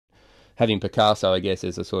having Picasso, I guess,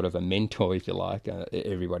 as a sort of a mentor, if you like.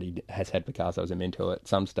 Everybody has had Picasso as a mentor at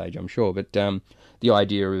some stage, I'm sure. But the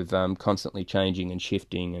idea of constantly changing and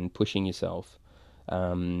shifting and pushing yourself,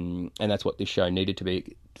 and that's what this show needed to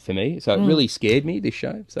be for me. So it really scared me, this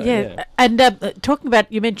show. So yeah. And talking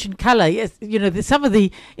about, you mentioned colour. Yes, there's some of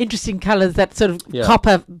the interesting colours, that sort of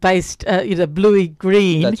copper-based, bluey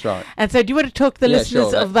green. That's right. And so, do you want to talk to the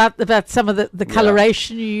listeners about some of the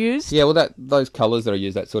coloration you used? Yeah, well, those colours that I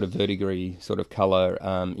use, that sort of verdigris sort of colour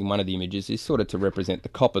in one of the images, is sort of to represent the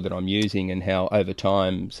copper that I'm using, and how over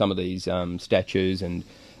time some of these statues and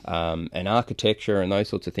architecture and those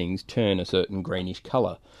sorts of things turn a certain greenish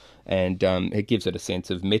colour. And it gives it a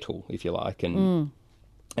sense of metal, if you like, and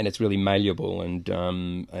it's really malleable and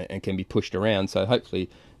can be pushed around. So hopefully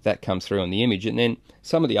that comes through on the image. And then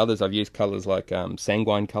some of the others, I've used colours like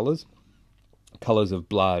sanguine colours of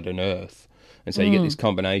blood and earth. And so you get this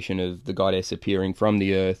combination of the goddess appearing from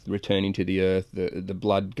the earth, returning to the earth, the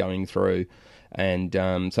blood going through. And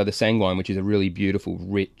so the sanguine, which is a really beautiful,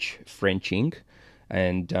 rich French ink,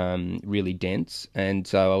 and really dense. And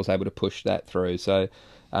so I was able to push that through. So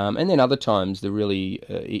and then other times, the really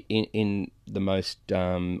in the most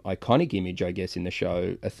iconic image, I guess, in the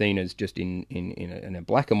show, Athena's just in a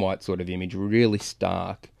black and white sort of image, really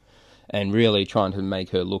stark, and really trying to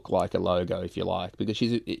make her look like a logo, if you like, because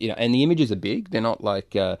she's and the images are big. They're not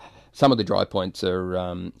like some of the dry points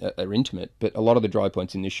are intimate, but a lot of the dry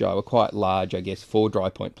points in this show are quite large. I guess 4 dry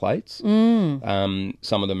point plates.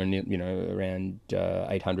 Some of them are around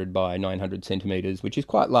 800 by 900 centimeters, which is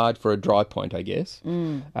quite large for a dry point, I guess.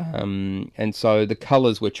 And so the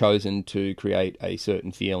colours were chosen to create a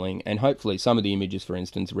certain feeling, and hopefully some of the images, for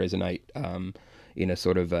instance, resonate in a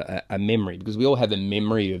sort of a memory, because we all have a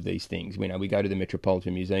memory of these things. We go to the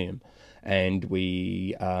Metropolitan Museum and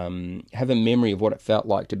we have a memory of what it felt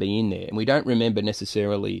like to be in there, and we don't remember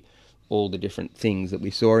necessarily all the different things that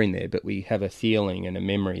we saw in there, but we have a feeling and a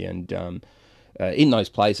memory. And in those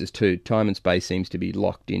places too, time and space seems to be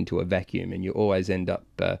locked into a vacuum, and you always end up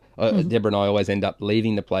Deborah and I always end up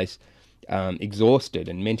leaving the place exhausted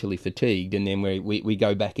and mentally fatigued, and then we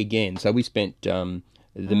go back again. So we spent the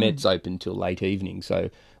Met's open till late evening,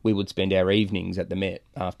 so we would spend our evenings at the Met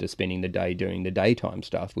after spending the day doing the daytime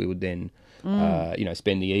stuff. We would then,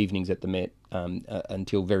 spend the evenings at the Met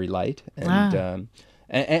until very late,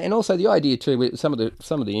 and also the idea too. Some of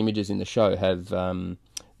the images in the show have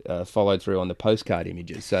followed through on the postcard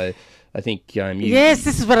images. So I think yes,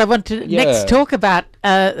 this is what I want to next talk about.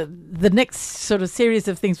 The next sort of series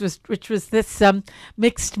of things which was this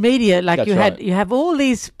mixed media. Like you have all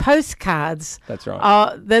these postcards. That's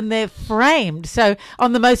right. Then they're framed. So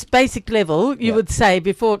on the most basic level, you would say,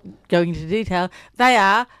 before going into detail, they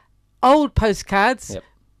are old postcards. Yep.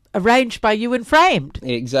 Arranged by you and framed.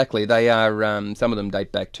 Exactly. They are, some of them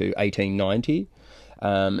date back to 1890.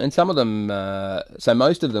 And some of them, so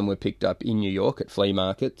most of them were picked up in New York at flea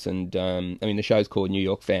markets. And, the show's called New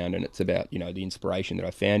York Found, and it's about, the inspiration that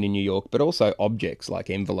I found in New York, but also objects like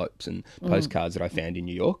envelopes and postcards that I found in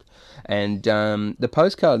New York. And the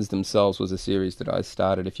postcards themselves was a series that I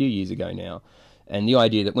started a few years ago now. And the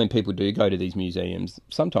idea that when people do go to these museums,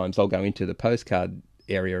 sometimes they'll go into the postcard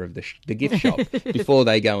area of the gift shop before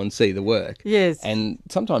they go and see the work. Yes. And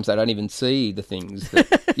sometimes they don't even see the things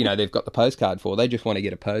that they've got the postcard for. They just want to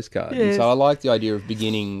get a postcard. Yes. And so I like the idea of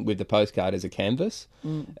beginning with the postcard as a canvas,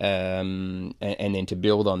 and then to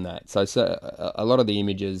build on that. So a lot of the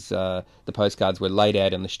images, the postcards were laid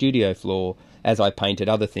out on the studio floor as I painted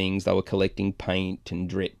other things. They were collecting paint and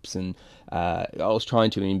drips, and I was trying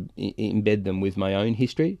to embed them with my own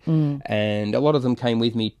history. And a lot of them came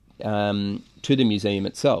with me to the museum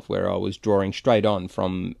itself, where I was drawing straight on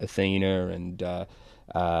from Athena and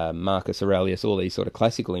Marcus Aurelius, all these sort of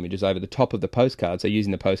classical images over the top of the postcard, so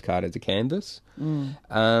using the postcard as a canvas.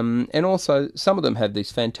 And also some of them have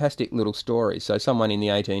these fantastic little stories. So someone in the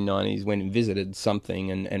 1890s went and visited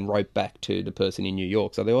something and wrote back to the person in New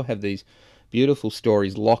York. So they all have these beautiful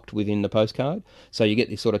stories locked within the postcard, so you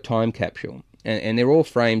get this sort of time capsule. And they're all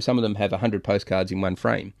framed. Some of them have 100 postcards in one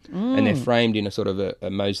frame, and they're framed in a sort of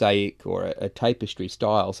a mosaic or a tapestry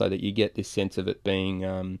style, so that you get this sense of it being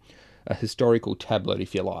a historical tablet,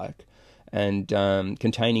 if you like, and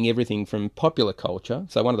containing everything from popular culture.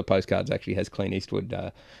 So one of the postcards actually has Clint Eastwood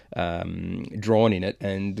drawn in it,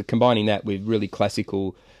 and combining that with really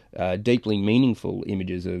classical, deeply meaningful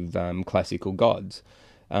images of classical gods.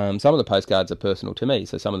 Some of the postcards are personal to me,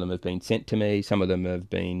 so some of them have been sent to me, some of them have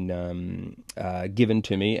been given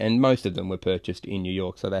to me, and most of them were purchased in New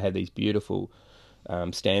York, so they had these beautiful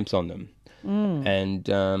stamps on them. and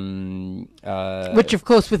which, of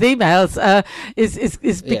course, with emails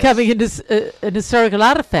is becoming an historical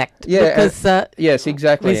artifact. Yeah, because yes,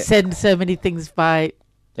 exactly. We send so many things by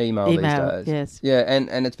email these days. Yes, yeah,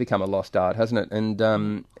 and it's become a lost art, hasn't it? And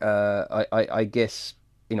I guess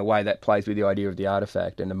in a way that plays with the idea of the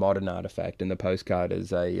artifact and the modern artifact, and the postcard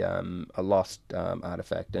as a lost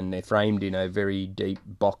artifact, and they're framed in a very deep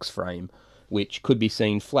box frame, which could be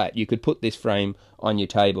seen flat. You could put this frame on your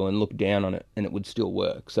table and look down on it, and it would still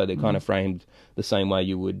work. So they're kind of framed the same way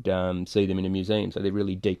you would see them in a museum. So they're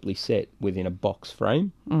really deeply set within a box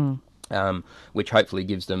frame, which hopefully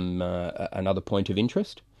gives them another point of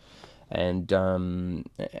interest. And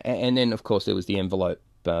then, of course, there was the envelope.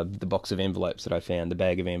 The box of envelopes that I found, the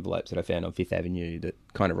bag of envelopes that I found on Fifth Avenue that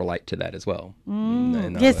kind of relate to that as well.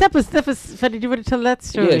 Yes, that was funny. Do you want to tell that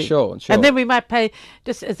story? Yeah, sure. And then we might play,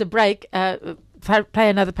 just as a break, play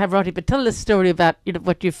another Pavarotti, but tell the story about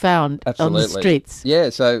what you found on the streets.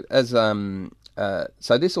 Yeah, so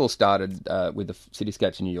so this all started with the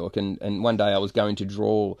cityscapes in New York, and one day I was going to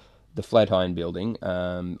draw the Flatiron Building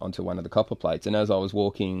onto one of the copper plates, and as I was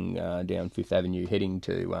walking down Fifth Avenue heading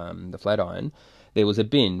to the Flatiron, there was a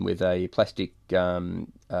bin with a plastic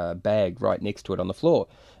bag right next to it on the floor.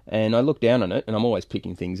 And I looked down on it, and I'm always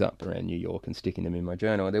picking things up around New York and sticking them in my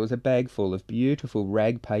journal. There was a bag full of beautiful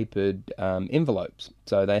rag-papered envelopes.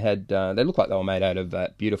 So they looked like they were made out of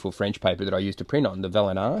that beautiful French paper that I used to print on, the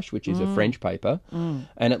Valenage, which is a French paper.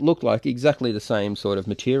 And it looked like exactly the same sort of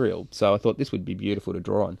material. So I thought this would be beautiful to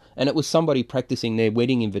draw on. And it was somebody practicing their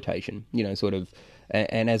wedding invitation, sort of.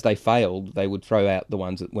 And as they failed, they would throw out the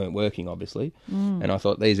ones that weren't working, obviously. And I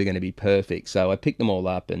thought, these are going to be perfect. So I picked them all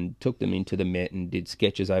up and took them into the Met and did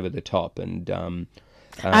sketches over the top. And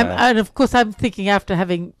and of course, I'm thinking, after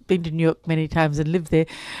having been to New York many times and lived there,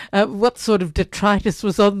 what sort of detritus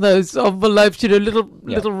was on those envelopes?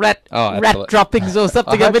 Little rat droppings or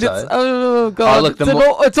something. I mean, so. It's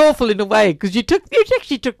God, it's awful in a way, because you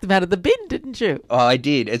actually took them out of the bin, didn't you? Oh, I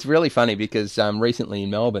did. It's really funny because recently in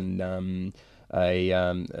Melbourne,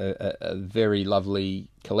 a very lovely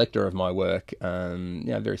collector of my work, a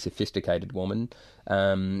very sophisticated woman,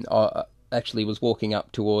 actually was walking up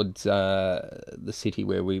towards the city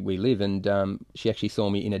where we live, and she actually saw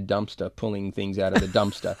me in a dumpster pulling things out of the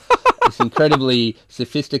dumpster. This incredibly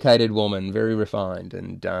sophisticated woman, very refined,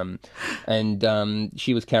 and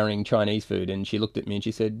she was carrying Chinese food, and she looked at me and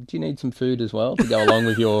she said, "Do you need some food as well to go along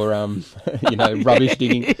with your rubbish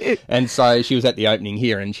digging?" And so she was at the opening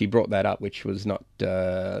here, and she brought that up, which was not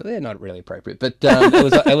really appropriate, but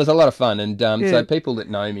it was a lot of fun, and so people that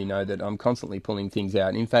know me know that I'm constantly pulling things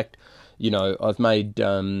out. In fact, I've made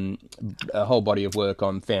a whole body of work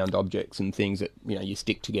on found objects and things that you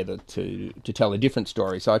stick together to tell a different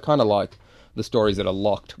story. So I kind of like the stories that are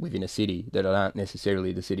locked within a city that aren't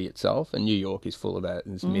necessarily the city itself. And New York is full of that.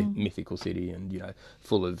 It's a mythical city, and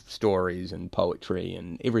full of stories and poetry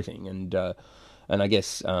and everything. And I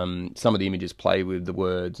guess some of the images play with the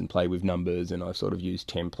words and play with numbers, and I've sort of used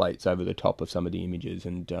templates over the top of some of the images.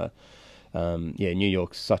 And New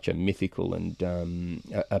York's such a mythical and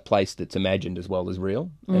a place that's imagined as well as real.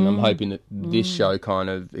 And I'm hoping that this show kind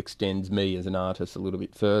of extends me as an artist a little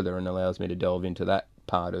bit further and allows me to delve into that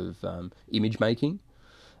part of image making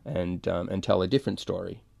and tell a different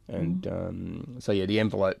story. And the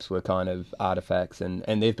envelopes were kind of artifacts, and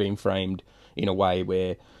they've been framed in a way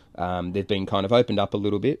where they've been kind of opened up a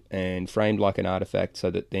little bit and framed like an artifact, so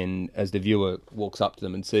that then as the viewer walks up to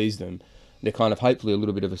them and sees them, they're kind of hopefully a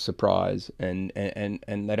little bit of a surprise, and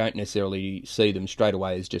they don't necessarily see them straight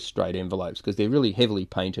away as just straight envelopes, because they're really heavily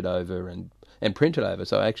painted over and printed over.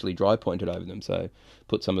 So I actually dry pointed over them. So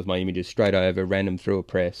put some of my images straight over, ran them through a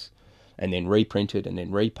press, and then reprinted and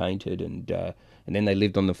then repainted, and then they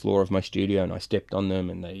lived on the floor of my studio, and I stepped on them,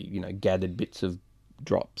 and they gathered bits of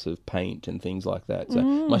drops of paint and things like that. So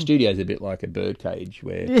my studio's a bit like a bird cage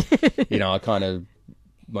where I kind of,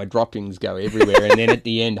 my droppings go everywhere, and then at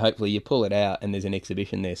the end, hopefully you pull it out and there's an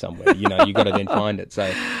exhibition there somewhere. You got to then find it. So,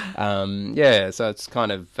 so it's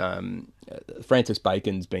kind of Francis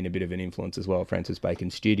Bacon's been a bit of an influence as well. Francis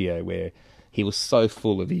Bacon's studio, where he was so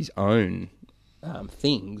full of his own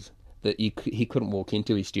things that he couldn't walk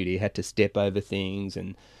into his studio. He had to step over things,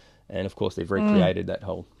 and of course they've recreated that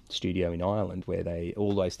whole studio in Ireland where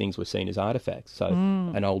all those things were seen as artifacts. So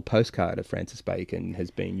an old postcard of Francis Bacon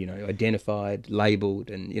has been identified, labelled,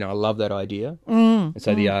 and I love that idea. And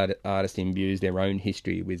so the artist imbues their own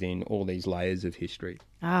history within all these layers of history.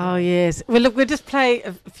 Oh yes. Well, look, we'll just play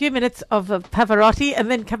a few minutes of Pavarotti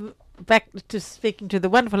and then come back to speaking to the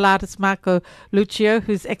wonderful artist Marco Luccio,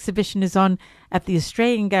 whose exhibition is on at the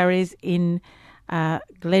Australian Galleries in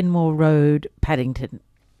Glenmore Road, Paddington.